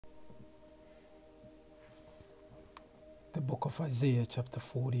book of Isaiah chapter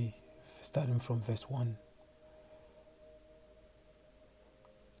 40, starting from verse 1.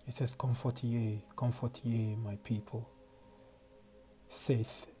 It says, comfort ye, my people,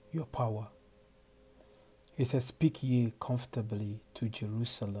 saith your power. It says, speak ye comfortably to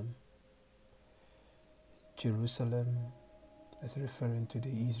Jerusalem. Jerusalem is referring to the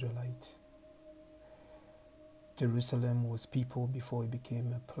Israelites. Jerusalem was people before it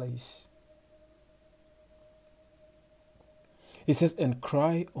became a place. It says, and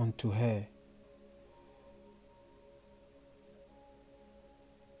cry unto her,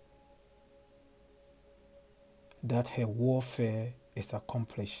 that her warfare is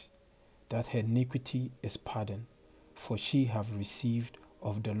accomplished, that her iniquity is pardoned, for she have received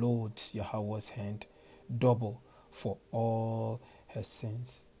of the Lord's Yahawah's hand double for all her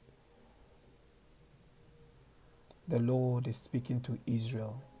sins. The Lord is speaking to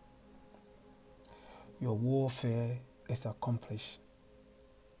Israel. Your warfare is accomplished.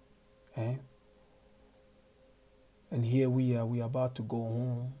 And here we are about to go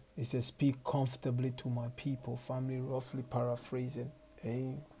home. It says, speak comfortably to my people. Family, roughly paraphrasing.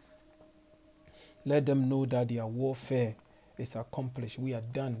 Let them know that their warfare is accomplished. We are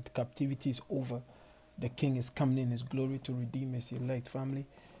done. The captivity is over. The King is coming in his glory to redeem his elect. Family,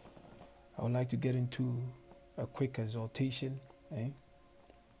 I would like to get into a quick exhortation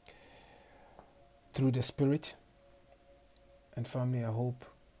through the Spirit. And family, I hope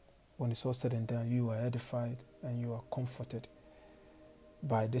when it's all said and done, you are edified and you are comforted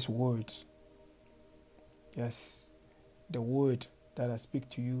by this word. Yes, the word that I speak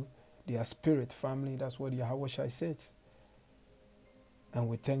to you, they are spirit, family. That's what Yahawashi says. And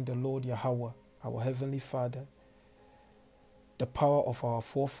we thank the Lord Yahawah, our Heavenly Father, the power of our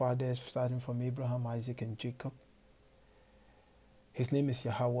forefathers starting from Abraham, Isaac, and Jacob. His name is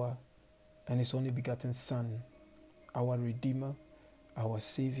Yahawah, and his only begotten Son, our Redeemer, our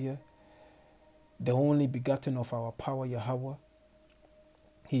Savior, the only begotten of our power, Yahawah.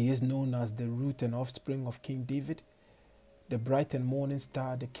 He is known as the root and offspring of King David, the bright and morning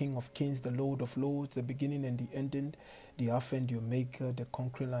star, the King of kings, the Lord of lords, the beginning and the ending, the Alpha and the Omega, the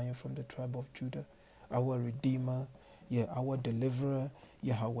conquering lion from the tribe of Judah, our Redeemer, our Deliverer,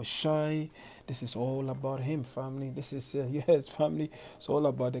 Yahawashi. This is all about him, family. This is, yes, family, it's all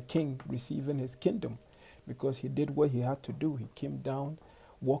about the King receiving his kingdom, because he did what he had to do. He came down,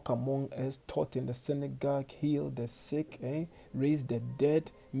 walked among us, taught in the synagogue, healed the sick, raised the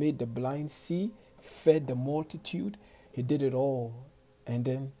dead, made the blind see, fed the multitude. He did it all. And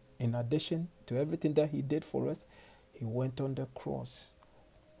then, in addition to everything that he did for us, he went on the cross,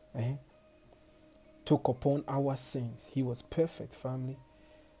 took upon our sins. He was perfect, family,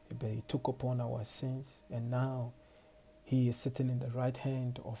 but he took upon our sins, and now he is sitting in the right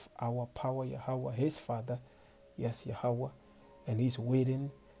hand of our power, Yahawah, his Father, yes, Yahawah, and he's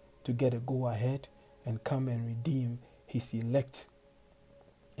waiting to get a go-ahead and come and redeem his elect.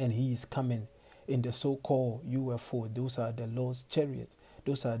 And he is coming in the so-called UFO. Those are the Lord's chariots.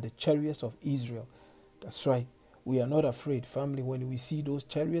 Those are the chariots of Israel. That's right. We are not afraid, family. When we see those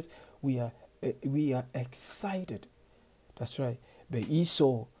chariots, we are excited. That's right. But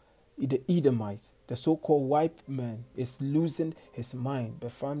Esau, the Edomites, the so-called white man, is losing his mind.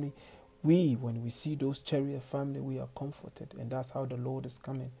 But family, when we see those chariots, family, we are comforted. And that's how the Lord is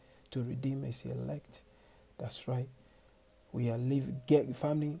coming to redeem his elect. That's right. We are living,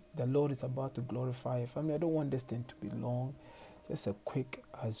 family, the Lord is about to glorify. Family, I don't want this thing to be long. Just a quick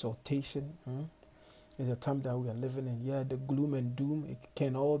exhortation. It's a time that we are living in. Yeah, the gloom and doom, it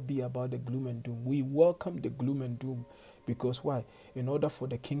can all be about the gloom and doom. We welcome the gloom and doom. Because why? In order for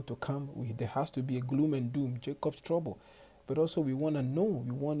the King to come, there has to be a gloom and doom, Jacob's trouble. But also we want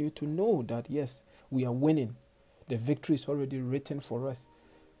you to know that yes, we are winning. The victory is already written for us.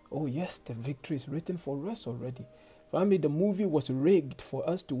 Oh yes, the victory is written for us already. Family, the movie was rigged for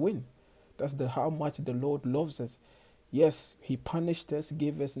us to win. That's how much the Lord loves us. Yes, he punished us,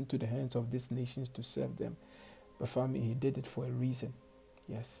 gave us into the hands of these nations to serve them. But family, he did it for a reason.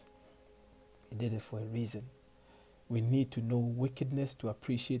 Yes, he did it for a reason. We need to know wickedness to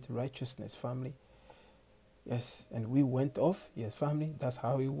appreciate righteousness, family. Yes, and we went off. Yes, family, that's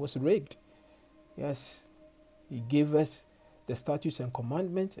how it was rigged. Yes, he gave us the statutes and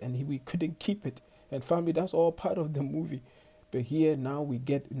commandments, and we couldn't keep it. And family, that's all part of the movie. But here now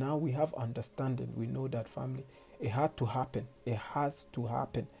we have understanding. We know that, family, it had to happen. It has to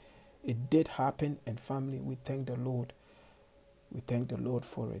happen. It did happen, and family, we thank the Lord. We thank the Lord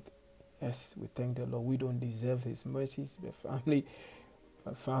for it. Yes, we thank the Lord. We don't deserve his mercies, but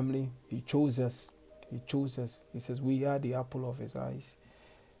family, he chose us. He chose us. He says we are the apple of his eyes,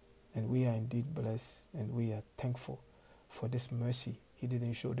 and we are indeed blessed, and we are thankful for this mercy. He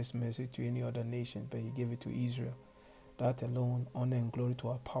didn't show this mercy to any other nation, but he gave it to Israel. That alone, honor and glory to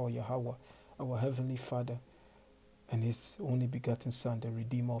our power, Yahawah, our Heavenly Father, and His only begotten Son, the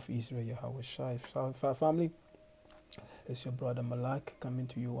Redeemer of Israel, Yahawashi. Family, it's your brother Malak coming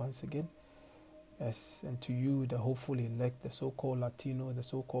to you once again. Yes, and to you, the hopeful elect, the so-called Latino, the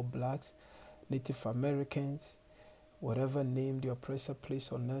so-called blacks, Native Americans, whatever name the oppressor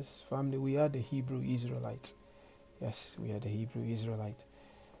placed on us. Family, we are the Hebrew Israelites. Yes, we are the Hebrew Israelites.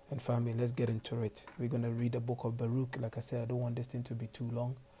 And family, let's get into it. We're going to read the book of Baruch. Like I said, I don't want this thing to be too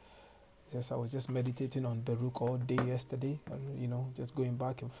long. I was just meditating on Baruch all day yesterday, and just going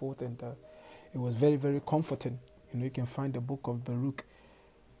back and forth, and it was very, very comforting. You can find the book of Baruch.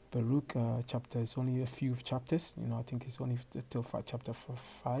 Baruch chapter is only a few chapters. I think it's only till chapter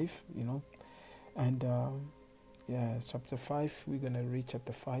 5. And chapter 5. We're gonna read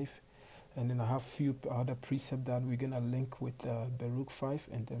chapter 5, and then I have few other precepts that we're gonna link with Baruch 5,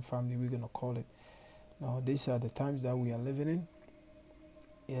 and then family, we're gonna call it. Now, these are the times that we are living in.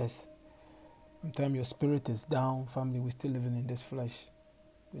 Yes. Sometimes your spirit is down, family, we're still living in this flesh.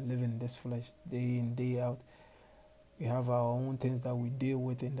 We're living in this flesh day in, day out. We have our own things that we deal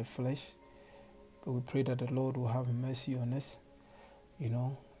with in the flesh. But we pray that the Lord will have mercy on us. He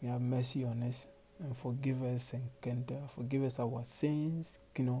have mercy on us and forgive us, and can forgive us our sins,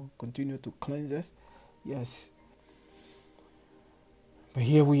 continue to cleanse us. Yes. But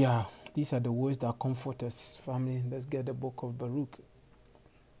here we are. These are the words that comfort us, family. Let's get the book of Baruch.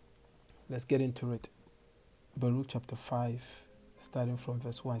 Let's get into it. Baruch chapter 5, starting from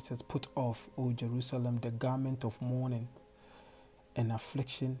verse 1. It says, "Put off, O Jerusalem, the garment of mourning and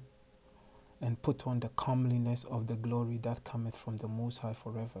affliction, and put on the comeliness of the glory that cometh from the Most High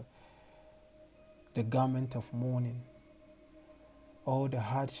forever." The garment of mourning. All the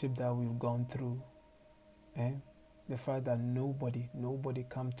hardship that we've gone through. The fact that nobody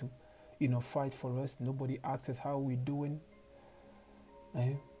come to, fight for us. Nobody asks us how we're doing.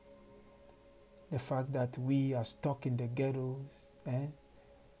 The fact that we are stuck in the ghettos,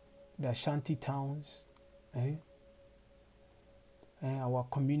 the shanty towns, and our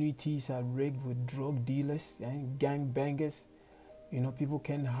communities are rigged with drug dealers and gang bangers. People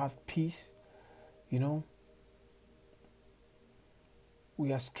can't have peace.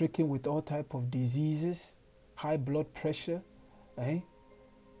 We are stricken with all type of diseases, high blood pressure,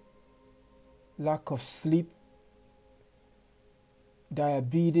 lack of sleep,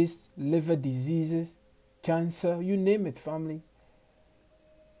 diabetes, liver diseases, cancer, you name it, family.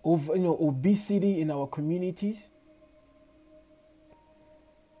 Obesity in our communities.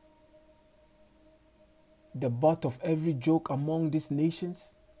 The butt of every joke among these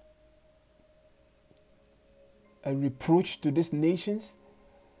nations. A reproach to these nations.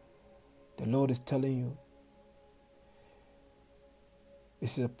 The Lord is telling you. It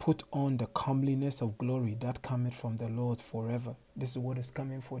says, "Put on the comeliness of glory that cometh from the Lord forever." This is what is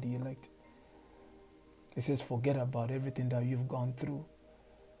coming for the elect. It says, forget about everything that you've gone through.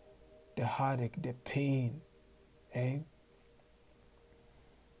 The heartache, the pain,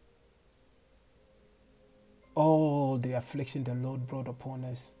 all the affliction the Lord brought upon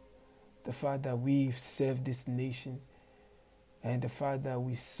us. The fact that we've served this nation, and the fact that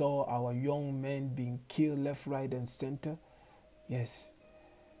we saw our young men being killed left, right, and center. Yes.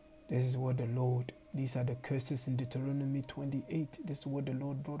 This is what the Lord, these are the curses in Deuteronomy 28. This is what the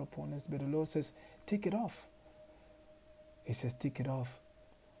Lord brought upon us. But the Lord says, take it off. He says, take it off.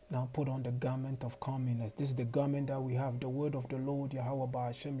 Now put on the garment of comeliness. This is the garment that we have, the word of the Lord, Yahawah,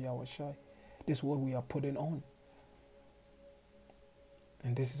 Bahasham, Yahawashi. This is what we are putting on.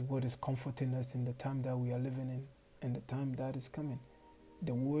 And this is what is comforting us in the time that we are living in, and the time that is coming.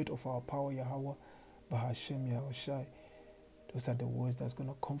 The word of our power, Yahawah, Bahasham, Yahawashi. Those are the words that's going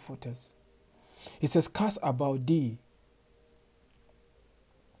to comfort us. It says, "Cast about thee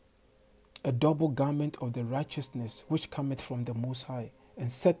a double garment of the righteousness which cometh from the Most High,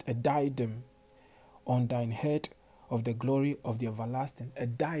 and set a diadem on thine head of the glory of the everlasting." A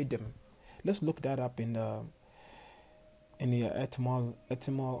diadem. Let's look that up in the etymol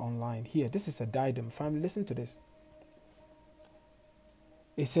online. Here, this is a diadem. Family, listen to this.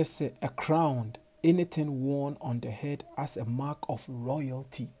 It says, a crown, anything worn on the head as a mark of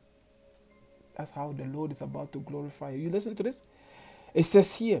royalty. That's how the Lord is about to glorify you. You listen to this? It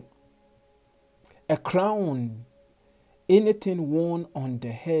says here, a crown, anything worn on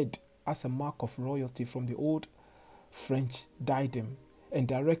the head as a mark of royalty, from the old French diadem, and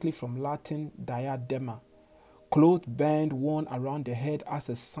directly from Latin diadema. Cloth band worn around the head as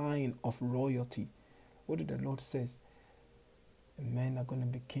a sign of royalty. What did the Lord say? Men are going to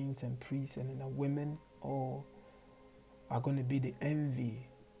be kings and priests, and then the women, are going to be the envy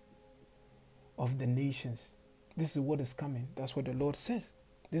of the nations. This is what is coming. That's what the Lord says.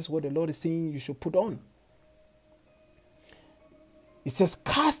 This is what the Lord is saying you should put on. It says,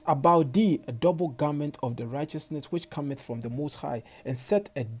 cast about thee a double garment of the righteousness which cometh from the Most High, and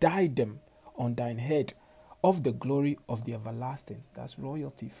set a diadem on thine head of the glory of the everlasting. That's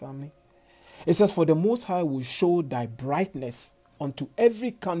royalty, family. It says, for the Most High will show thy brightness unto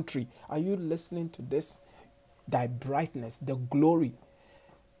every country. Are you listening to this? Thy brightness, the glory.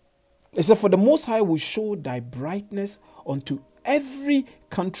 It says, for the Most High will show thy brightness unto every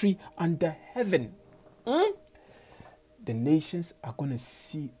country under heaven. The nations are going to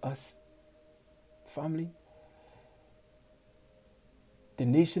see us, family. The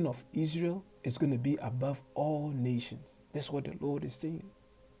nation of Israel is going to be above all nations. That's what the Lord is saying.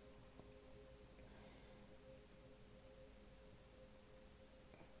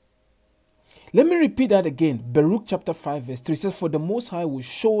 Let me repeat that again. Baruch chapter 5 verse 3 says, for the Most High will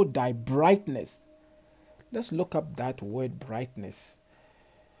show thy brightness. Let's look up that word brightness.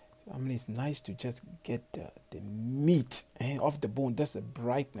 I mean, it's nice to just get the meat off the bone. That's a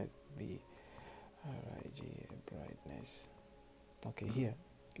brightness. Brightness. Okay, here.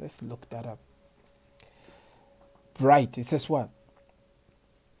 Let's look that up. Bright. It says what?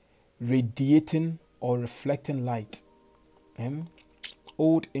 Radiating or reflecting light.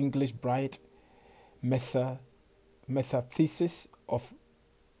 Old English bright. Metathesis of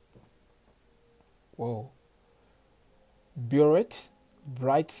Buret,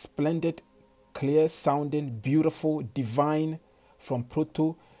 bright, splendid, clear sounding, beautiful, divine, from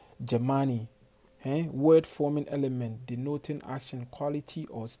Proto-Germani. Word forming element denoting action, quality,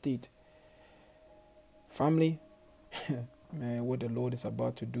 or state. Family, man, what the Lord is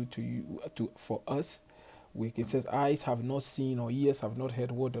about to do to you, for us. It says, eyes have not seen or ears have not heard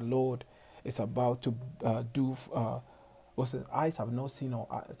what the Lord is about to do. What's it? Eyes have not seen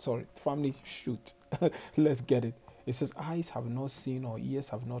or family, shoot. Let's get it. It says, eyes have not seen or ears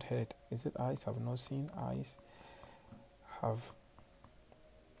have not heard. Is it eyes have not seen? Eyes have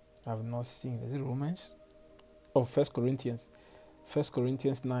not seen. Is it Romans? Oh, 1 Corinthians. 1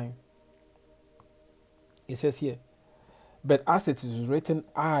 Corinthians 9. It says here, but as it is written,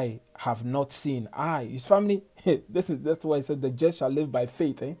 I have not seen. His family. That's why it says the just shall live by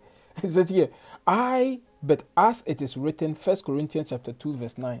faith. It says here, but as it is written, 1 Corinthians chapter 2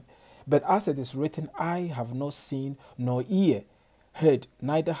 verse 9. But as it is written, I have not seen, nor ear heard,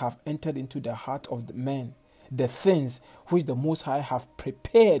 neither have entered into the heart of the man the things which the Most High have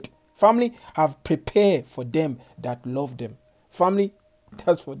prepared. Family, have prepared for them that love them. Family,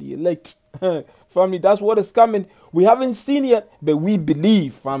 that's for the elect. Family, that's what is coming. We haven't seen yet, but we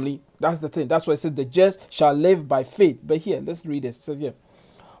believe, family. That's the thing. That's why it says the just shall live by faith. But here, let's read this. So here,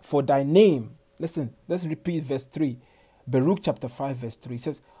 for thy name, listen, let's repeat verse 3. Baruch chapter 5 verse 3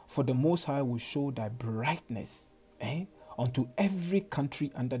 says, for the Most High will show thy brightness unto every country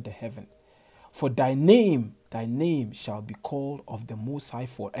under the heaven. For thy name shall be called of the Most High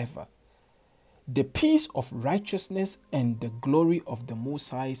forever. The peace of righteousness and the glory of the Most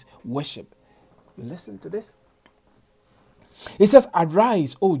High's worship. You listen to this. It says,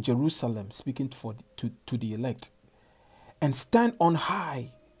 arise, O Jerusalem, speaking to the elect, and stand on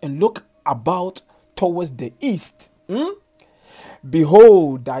high and look about towards the east.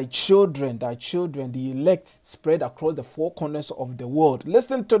 Behold, thy children, the elect, spread across the four corners of the world.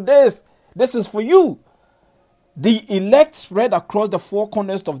 Listen to this. This is for you. The elect spread across the four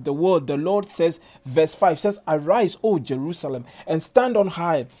corners of the world. The Lord says, verse 5 says, arise, O Jerusalem, and stand on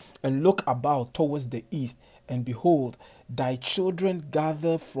high and look about towards the east. And behold, thy children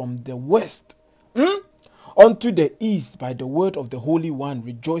gather from the west unto the east by the word of the Holy One,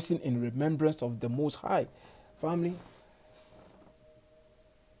 rejoicing in remembrance of the Most High. Family,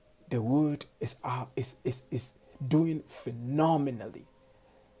 the word is doing phenomenally.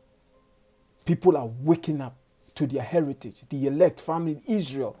 People are waking up to their heritage, the elect family,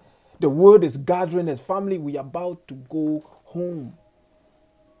 Israel. The word is gathering as family. We are about to go home.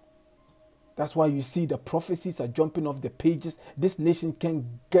 That's why you see the prophecies are jumping off the pages. This nation can't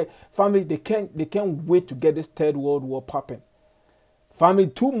get, family, they can't wait to get this third world war popping. Family,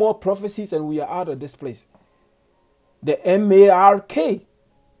 2 more prophecies and we are out of this place. The MARK,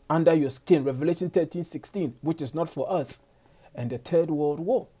 under your skin, Revelation 13:16, which is not for us, and the third world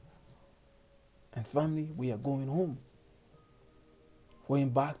war. And family, we are going home. Going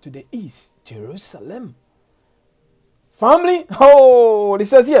back to the east, Jerusalem. Family, it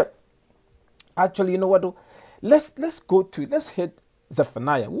says here. Actually, you know what? Let's hit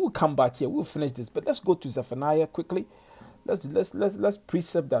Zephaniah. We'll come back here. We'll finish this, but let's go to Zephaniah quickly. Let's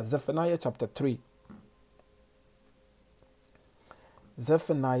precept that. Zephaniah chapter 3.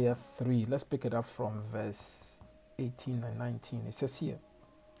 Zephaniah 3. Let's pick it up from verse 18 and 19. It says here.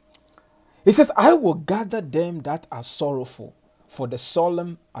 It says, I will gather them that are sorrowful for the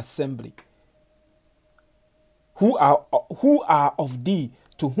solemn assembly, who are of thee,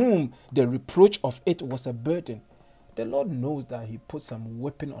 to whom the reproach of it was a burden. The Lord knows that he put some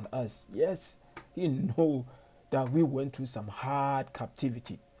whipping on us. Yes, he knows that we went through some hard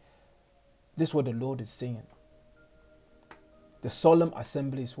captivity. This is what the Lord is saying. The solemn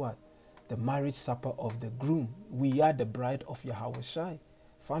assembly is what? The marriage supper of the groom. We are the bride of Yahawashi.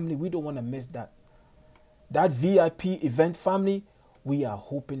 Family, we don't want to miss that. That VIP event, family, we are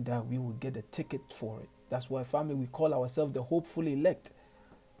hoping that we will get a ticket for it. That's why, family, we call ourselves the hopeful elect.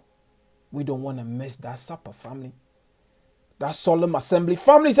 We don't want to miss that supper, family. That solemn assembly.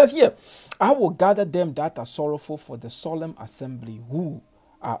 Family says here, I will gather them that are sorrowful for the solemn assembly, who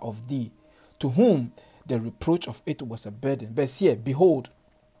are of thee, to whom the reproach of it was a burden. But here, behold,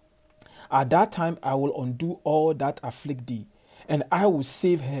 at that time I will undo all that afflict thee, and I will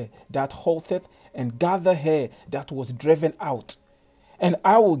save her that halteth, and gather her that was driven out. And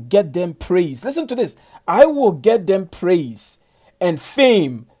I will get them praise. Listen to this. I will get them praise and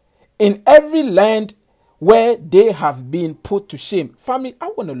fame in every land where they have been put to shame. Family,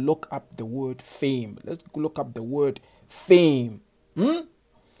 I want to look up the word fame. Let's look up the word fame.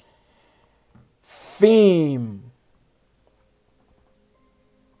 Fame.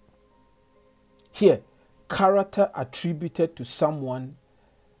 Here, character attributed to someone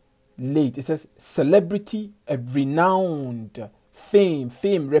late. It says celebrity, a renowned, fame,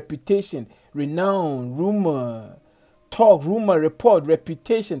 reputation, renown, rumor, talk, rumor, report,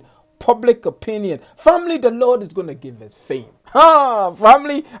 reputation, public opinion. Family, the Lord is going to give us fame.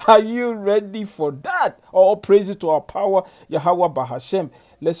 Family, are you ready for that? All praises to our power, Yahawah Bahasham.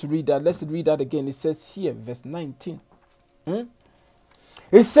 Let's read that. Let's read that again. It says here, verse 19.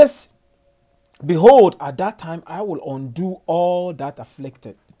 It says, behold, at that time I will undo all that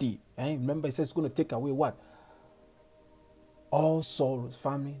afflicted thee. Remember, it says it's going to take away what? All sorrows,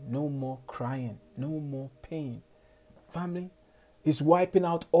 family. No more crying, no more pain. Family, he's wiping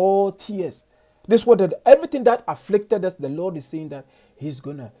out all tears. This what everything that afflicted us, the Lord is saying that he's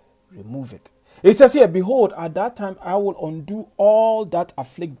going to remove it. It says here, behold, at that time I will undo all that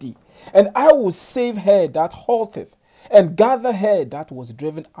afflict thee, and I will save her that halteth, and gather her that was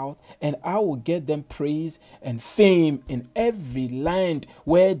driven out, and I will get them praise and fame in every land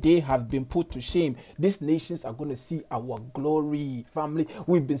where they have been put to shame. These nations are going to see our glory. Family,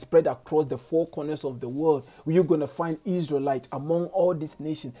 we've been spread across the four corners of the world. You're going to find Israelites among all these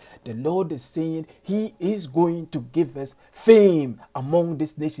nations. The Lord is saying he is going to give us fame among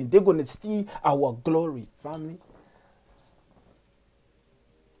these nations. They're going to see our glory. Family,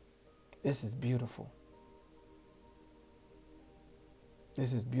 this is beautiful.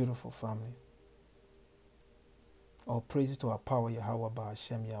 This is beautiful, family. All praises to our power, Yahawah,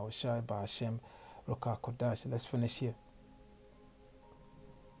 Bahasham, Yahawashi, Bahasham, Rawchaa, Qadash. Let's finish here.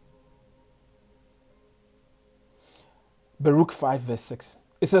 Baruch 5 verse 6.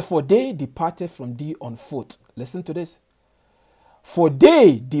 It says, for they departed from thee on foot. Listen to this. For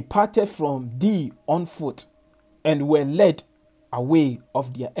they departed from thee on foot, and were led away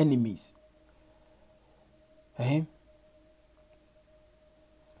of their enemies.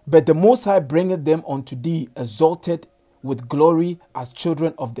 But the Most High bringeth them unto thee, exalted with glory as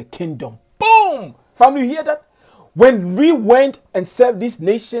children of the kingdom. Boom! Family, you hear that? When we went and served these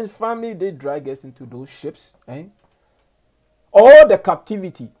nations, family, they dragged us into those ships. All the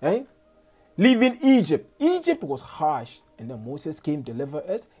captivity. Leaving Egypt. Egypt was harsh. And then Moses came, delivered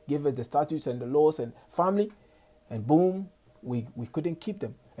us, gave us the statutes and the laws and family. And boom, we couldn't keep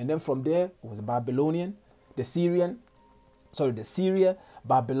them. And then from there, it was Babylonian, the Syria,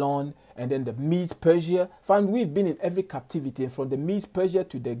 Babylon, and then the Medes, Persia. Family, we've been in every captivity, from the Medes, Persia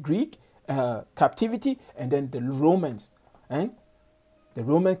to the Greek captivity, and then the Romans, the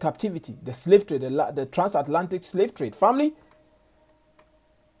Roman captivity, the slave trade, the transatlantic slave trade. Family,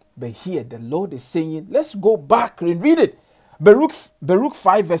 but here the Lord is saying, let's go back and read it. Baruch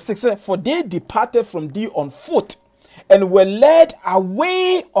 5 verse 6 says, for they departed from thee on foot, and were led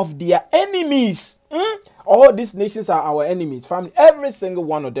away of their enemies. All these nations are our enemies, family. Every single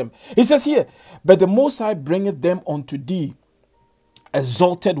one of them. He says here, but the Most High bringeth them unto thee,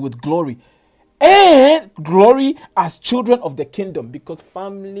 exalted with glory, and glory as children of the kingdom. Because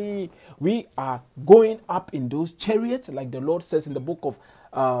family, we are going up in those chariots, like the Lord says in the book of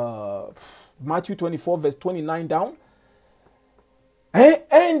Matthew 24 verse 29 down.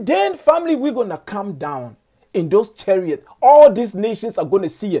 And then family, we're going to come down in those chariots. All these nations are going to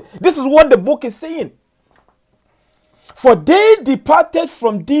see it. This is what the book is saying. For they departed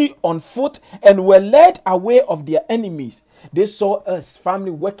from thee on foot and were led away of their enemies. They saw us,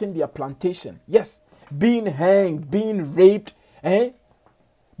 family, working their plantation. Yes, being hanged, being raped,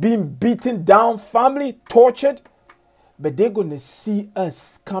 being beaten down, family, tortured. But they're going to see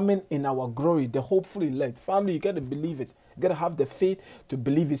us coming in our glory, the hopeful elect. Family, you got to believe it. You got to have the faith to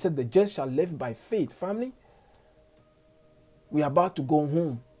believe. He said the just shall live by faith. Family, we are about to go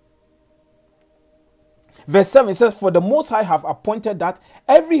home. Verse 7 says, for the Most High have appointed that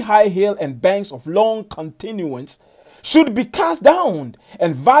every high hill and banks of long continuance should be cast down,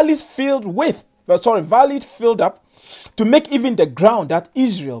 and valleys filled up, to make even the ground that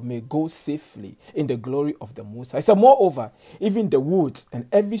Israel may go safely in the glory of the Most High. So moreover, even the woods and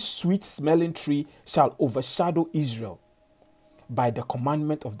every sweet smelling tree shall overshadow Israel by the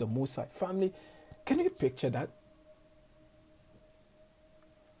commandment of the Most High. Family, can you picture that?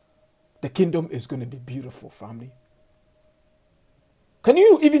 The kingdom is going to be beautiful, family. Can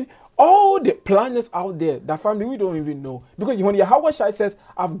you even, all the planets out there, that family, we don't even know. Because when Yahawashi says,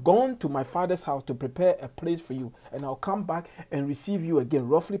 I've gone to my father's house to prepare a place for you, and I'll come back and receive you again,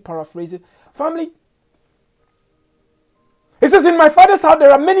 roughly paraphrasing. Family, he says, in my father's house,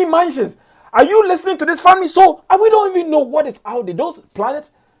 there are many mansions. Are you listening to this, family? So, we don't even know what is out there. Those planets,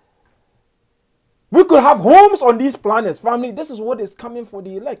 we could have homes on these planets, family. This is what is coming for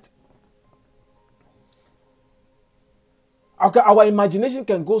the elect. Okay, our imagination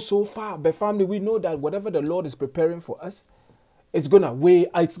can go so far, but family, we know that whatever the Lord is preparing for us, it's gonna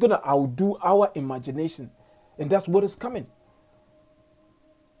outdo our imagination, and that's what is coming.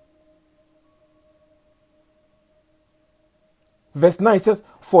 Verse 9 says,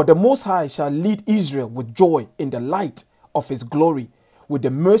 for the Most High shall lead Israel with joy in the light of his glory, with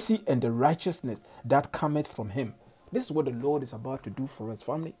the mercy and the righteousness that cometh from him. This is what the Lord is about to do for us,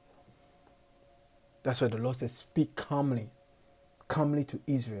 family. That's why the Lord says, speak calmly to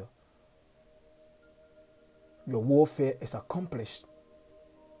Israel. Your warfare is accomplished.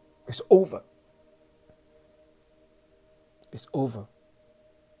 It's over. It's over.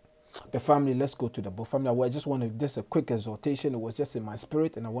 But family, let's go to the book. Family, I just wanted just a quick exhortation. It was just in my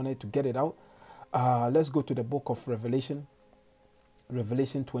spirit and I wanted to get it out. Let's go to the book of Revelation.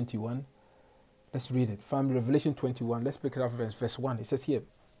 Revelation 21. Let's read it. Family, Revelation 21. Let's pick it up verse 1. It says here,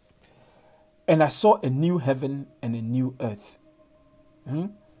 and I saw a new heaven and a new earth.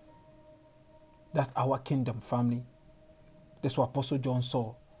 That's our kingdom, family. That's what Apostle John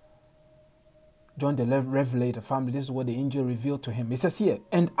saw. John the Revelator, family. This is what the angel revealed to him. It says here,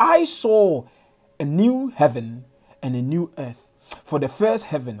 and I saw a new heaven and a new earth. For the first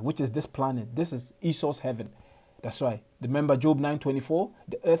heaven, which is this planet, this is Esau's heaven. That's right. Remember Job 9:24?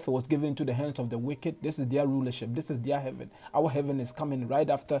 The earth was given into the hands of the wicked. This is their rulership. This is their heaven. Our heaven is coming right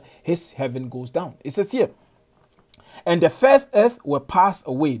after his heaven goes down. It says here, and the first earth were passed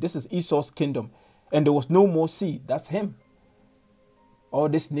away. This is Esau's kingdom. And there was no more sea. That's him. All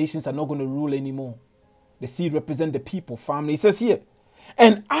these nations are not going to rule anymore. The sea represents the people, family. It says here,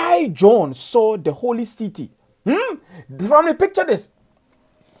 and I, John, saw the holy city. The family, picture this.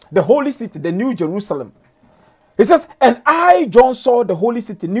 The holy city, the New Jerusalem. It says, and I, John, saw the holy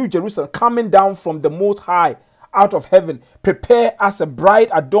city, New Jerusalem, coming down from the Most High, out of heaven, prepare as a bride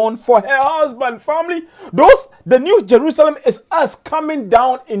adorned for her husband. Family, the New Jerusalem is us coming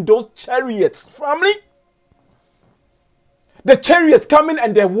down in those chariots. Family, the chariots coming,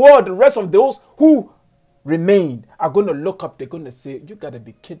 and the world, the rest of those who remain are going to look up. They're going to say, you got to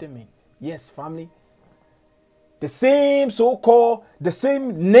be kidding me. Yes, family. The same so-called, the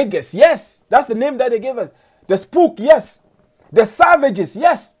same niggas. Yes, that's the name that they gave us. The spook, yes. The savages,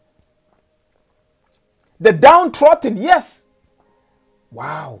 yes. The downtrodden, yes.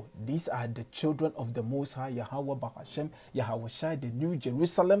 Wow, these are the children of the Most High, Yahawah, Bahasham, Yahawashi, the New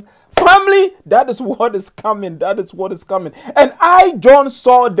Jerusalem. Family, that is what is coming. That is what is coming. And I, John,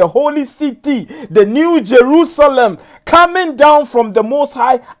 saw the holy city, the New Jerusalem, coming down from the Most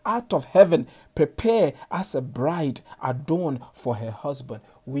High out of heaven, prepare as a bride adorned for her husband.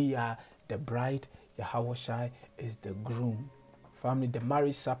 We are the bride. Yahawashi is the groom. Family, the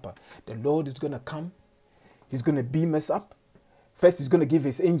marriage supper. The Lord is going to come. He's going to beam us up. First, he's going to give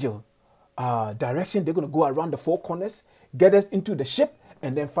his angel direction. They're going to go around the four corners, get us into the ship,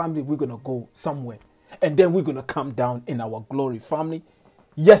 and then, family, we're going to go somewhere. And then we're going to come down in our glory, family.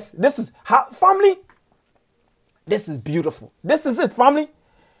 Yes, this is how, family, this is beautiful. This is it, family.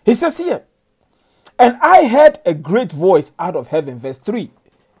 He says here, and I heard a great voice out of heaven, verse 3,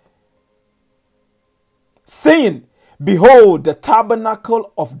 saying, behold, the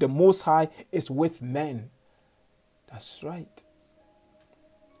tabernacle of the Most High is with men. That's right.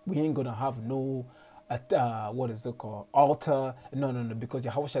 We ain't going to have no what is it called? Altar. No, because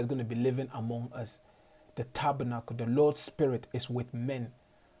Yahawashi is going to be living among us. The tabernacle, the Lord's Spirit is with men.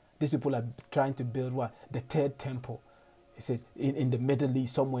 These people are trying to build what? The third temple. It says in the Middle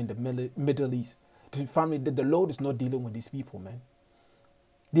East, somewhere in the Middle East. The family, the Lord is not dealing with these people, man.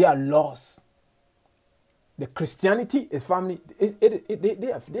 They are lost. The Christianity is family.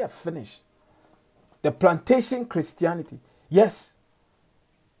 They are finished. The plantation Christianity, yes.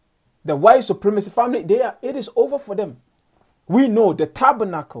 The white supremacy family, it is over for them. We know the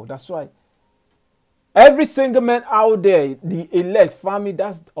tabernacle, that's right. Every single man out there, the elect family,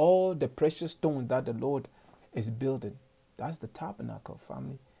 that's all the precious stones that the Lord is building. That's the tabernacle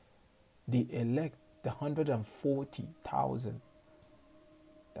family. The elect, the 140,000.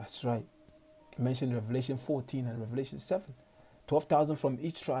 That's right. It mentioned Revelation 14 and Revelation 7. 12,000 from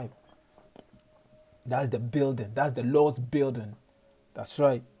each tribe. That's the building. That's the Lord's building. That's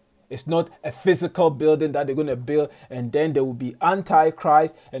right. It's not a physical building that they're going to build and then there will be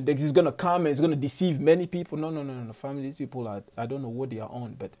Antichrist and he's going to come and he's going to deceive many people. No. Family, these people I don't know what they are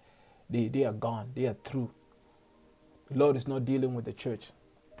on, but they are gone. They are through. The Lord is not dealing with the church.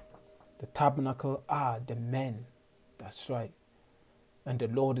 The tabernacle are the men. That's right. And the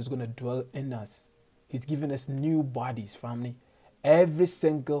Lord is going to dwell in us. He's giving us new bodies, family. Every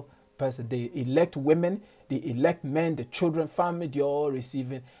single person, the elect women, the elect men, the children, family, they're all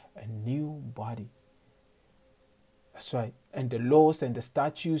receiving a new body. That's right. And the laws and the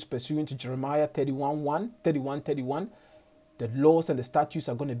statutes pursuant to Jeremiah 31, the laws and the statutes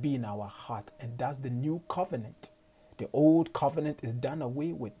are going to be in our heart. And that's the new covenant. The old covenant is done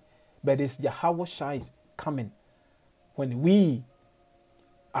away with. But it's Yahawashi coming. When we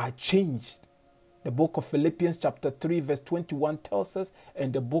are changed. The book of Philippians chapter 3 verse 21 tells us,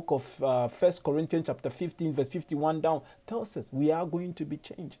 and the book of 1 Corinthians chapter 15 verse 51 down tells us we are going to be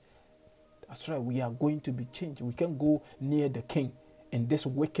changed. That's right, we are going to be changed. We can't go near the king in this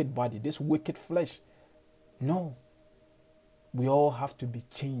wicked body, this wicked flesh. No. We all have to be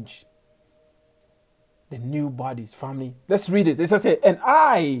changed. The new bodies, family. Let's read it. It says, and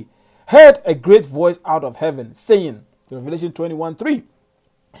I heard a great voice out of heaven saying, Revelation 21:3.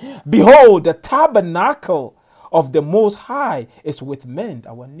 Behold, the tabernacle of the Most High is with men.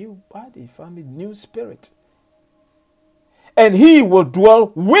 Our new body, family, new spirit. And he will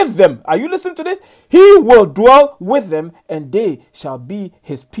dwell with them. Are you listening to this? He will dwell with them, and they shall be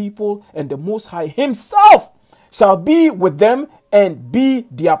his people, and the Most High himself shall be with them and be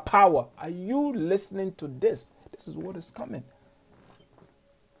their power. Are you listening to this? This is what is coming.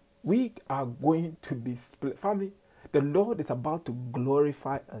 We are going to be split. Family, the Lord is about to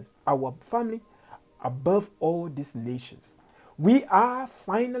glorify us, our family, above all these nations. We are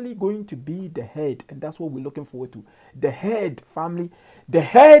finally going to be the head, and that's what we're looking forward to. The head, family, the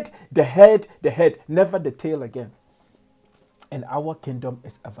head, never the tail again. And our kingdom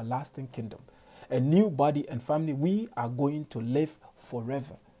is everlasting kingdom. A new body and family, we are going to live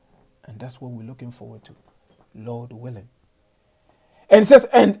forever. And that's what we're looking forward to, Lord willing. And it says,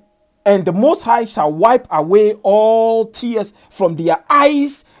 and the Most High shall wipe away all tears from their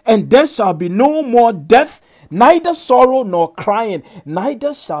eyes, and there shall be no more death, neither sorrow nor crying,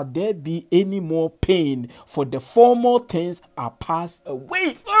 neither shall there be any more pain, for the former things are passed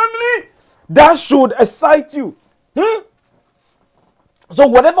away. Family, that should excite you. So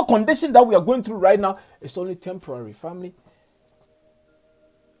whatever condition that we are going through right now, it's only temporary, family.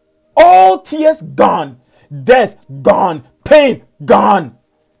 All tears gone, death gone, pain gone.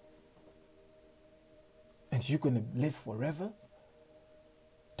 And you're going to live forever?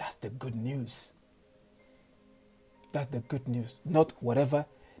 That's the good news. That's the good news. Not whatever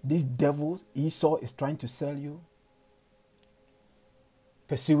these devils, Esau, is trying to sell you.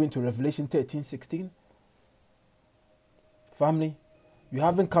 Pursuing to Revelation 13:16. Family, you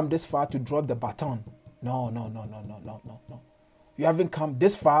haven't come this far to drop the baton. No. You haven't come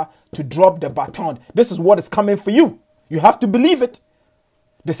this far to drop the baton. This is what is coming for you. You have to believe it.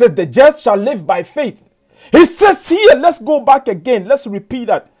 It says the just shall live by faith. He says here, let's go back again. Let's repeat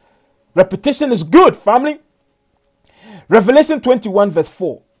that. Repetition is good, family. Revelation 21 verse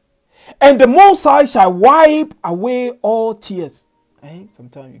 4. And the Most High shall wipe away all tears.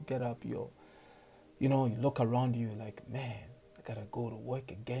 Sometimes you get up, you look around you like, man, I got to go to work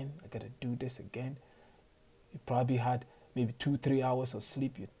again. I got to do this again. You probably had maybe 2-3 hours of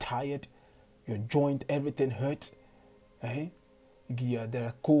sleep. You're tired. Your joint, everything hurts. There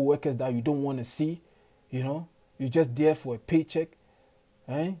are co-workers that you don't want to see. You're just there for a paycheck.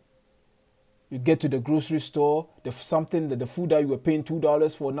 You get to the grocery store, the food that you were paying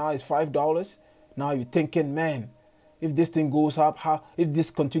 $2 for now is $5. Now you're thinking, man, If this thing goes up, if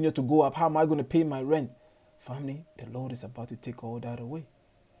this continues to go up, how am I going to pay my rent? Family, the Lord is about to take all that away.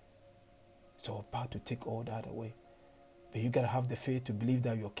 It's about to take all that away. But you got to have the faith to believe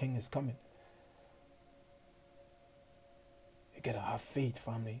that your king is coming. You got to have faith,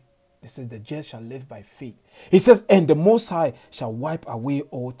 family. It says the just shall live by faith. He says, and the Most High shall wipe away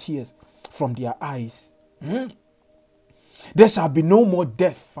all tears from their eyes. There shall be no more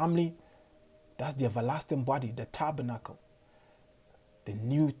death, family. That's the everlasting body, the tabernacle. The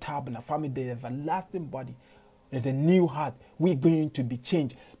new tabernacle, family, the everlasting body. And the new heart. We're going to be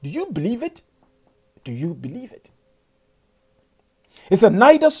changed. Do you believe it? Do you believe it? It said,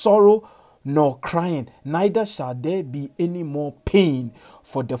 neither sorrow nor crying, neither shall there be any more pain,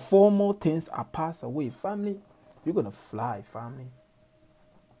 for the former things are passed away. Family, you're going to fly, family.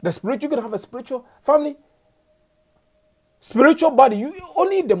 The spirit, you're going to have a spiritual, family, spiritual body.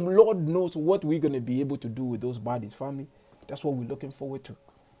 Only the Lord knows what we're going to be able to do with those bodies, family. That's what we're looking forward to.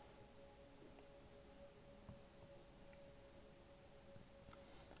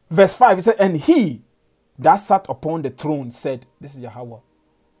 Verse 5, it said, and he that sat upon the throne said, this is Yahawah,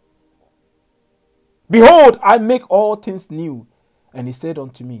 behold, I make all things new. And he said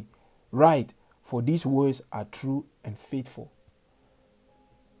unto me, write, for these words are true and faithful.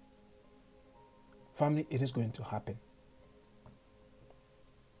 Family, it is going to happen.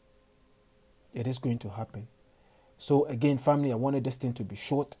 It is going to happen. So again, family, I wanted this thing to be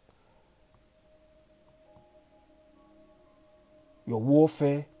short. Your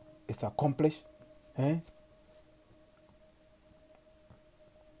warfare is accomplished.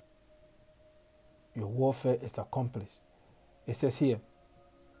 Your warfare is accomplished. It says here.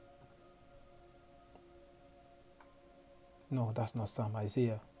 No, that's not Psalm.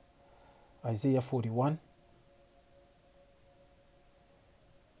 Isaiah. Isaiah 41.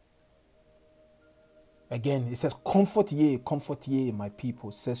 Again, it says, comfort ye, my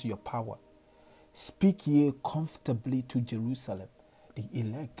people, says your power. Speak ye comfortably to Jerusalem, the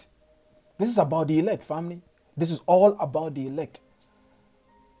elect. This is about the elect, family. This is all about the elect.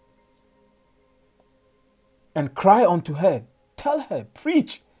 And cry unto her, tell her,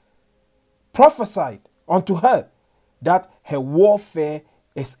 preach, prophesy unto her that her warfare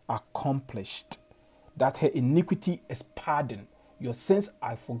is accomplished, that her iniquity is pardoned, your sins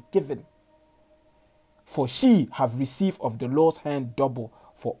are forgiven. For she have received of the Lord's hand double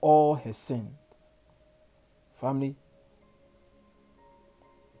for all her sins. Family,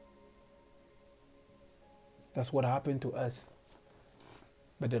 that's what happened to us.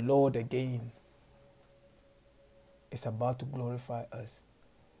 But the Lord again is about to glorify us.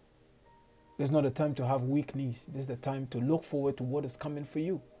 This is not the time to have weak knees. This is the time to look forward to what is coming for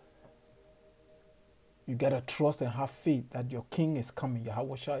you. You got to trust and have faith that your king is coming.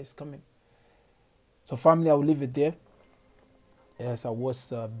 Yahawashi is coming. So family, I will leave it there. Yes, I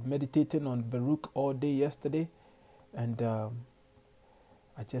was meditating on Baruch all day yesterday. And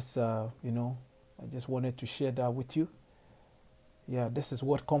I just, I just wanted to share that with you. Yeah, this is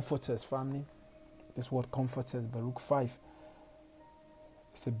what comforts us, family. This is what comforts us, Baruch 5.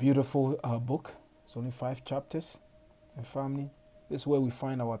 It's a beautiful book. It's only 5 chapters. And family, this is where we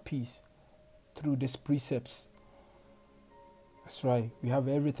find our peace, through these precepts. That's right. We have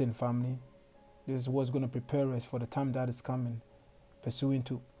everything, family. This is what's going to prepare us for the time that is coming. Pursuing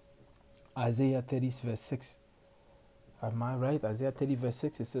to Isaiah 30 verse 6. Am I right? Isaiah 30 verse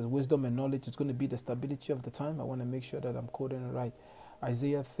 6, it says, wisdom and knowledge is going to be the stability of the time. I want to make sure that I'm quoting it right.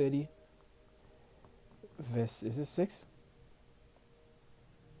 Isaiah 30 verse, is it 6?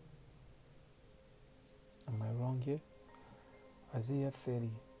 Am I wrong here? Isaiah 30.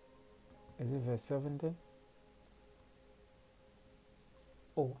 Is it verse 7 then?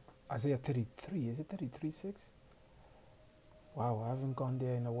 Oh, Isaiah 33. Is it 33, 6? Wow, I haven't gone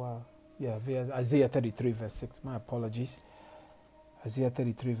there in a while. Yeah, Isaiah 33 verse 6. My apologies. Isaiah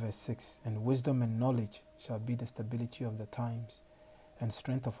 33 verse 6. And wisdom and knowledge shall be the stability of the times and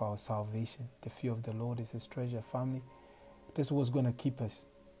strength of our salvation. The fear of the Lord is his treasure. Family, this is what's going to keep us.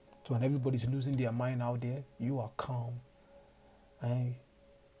 So when everybody's losing their mind out there, you are calm. And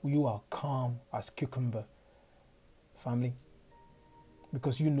you are calm as cucumber. Family,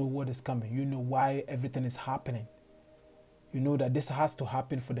 because you know what is coming. You know why everything is happening. You know that this has to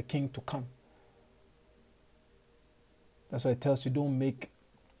happen for the king to come. That's why it tells you, don't make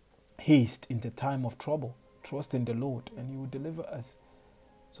haste in the time of trouble. Trust in the Lord and he will deliver us.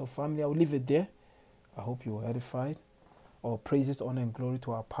 So family, I will leave it there. I hope you were edified. All praises, honor and glory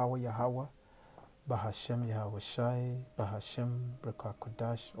to our power, Yahawah. Bahasham, Yahawashi, Bahasham,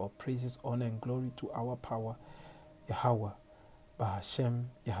 Qadash. All praises, honor and glory to our power, Yahawah. Bahasham,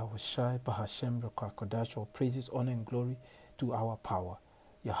 Yahawashi, Bahasham, Rawchaa, Qadash. All praises, honor, and glory to our power,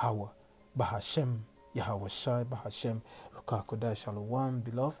 Yahawah. Bahasham, Yahawashi, Bahasham, Rawchaa, Qadash. Shalom,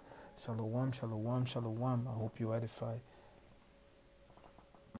 beloved. Shalom, shalom, shalom. I hope you edify.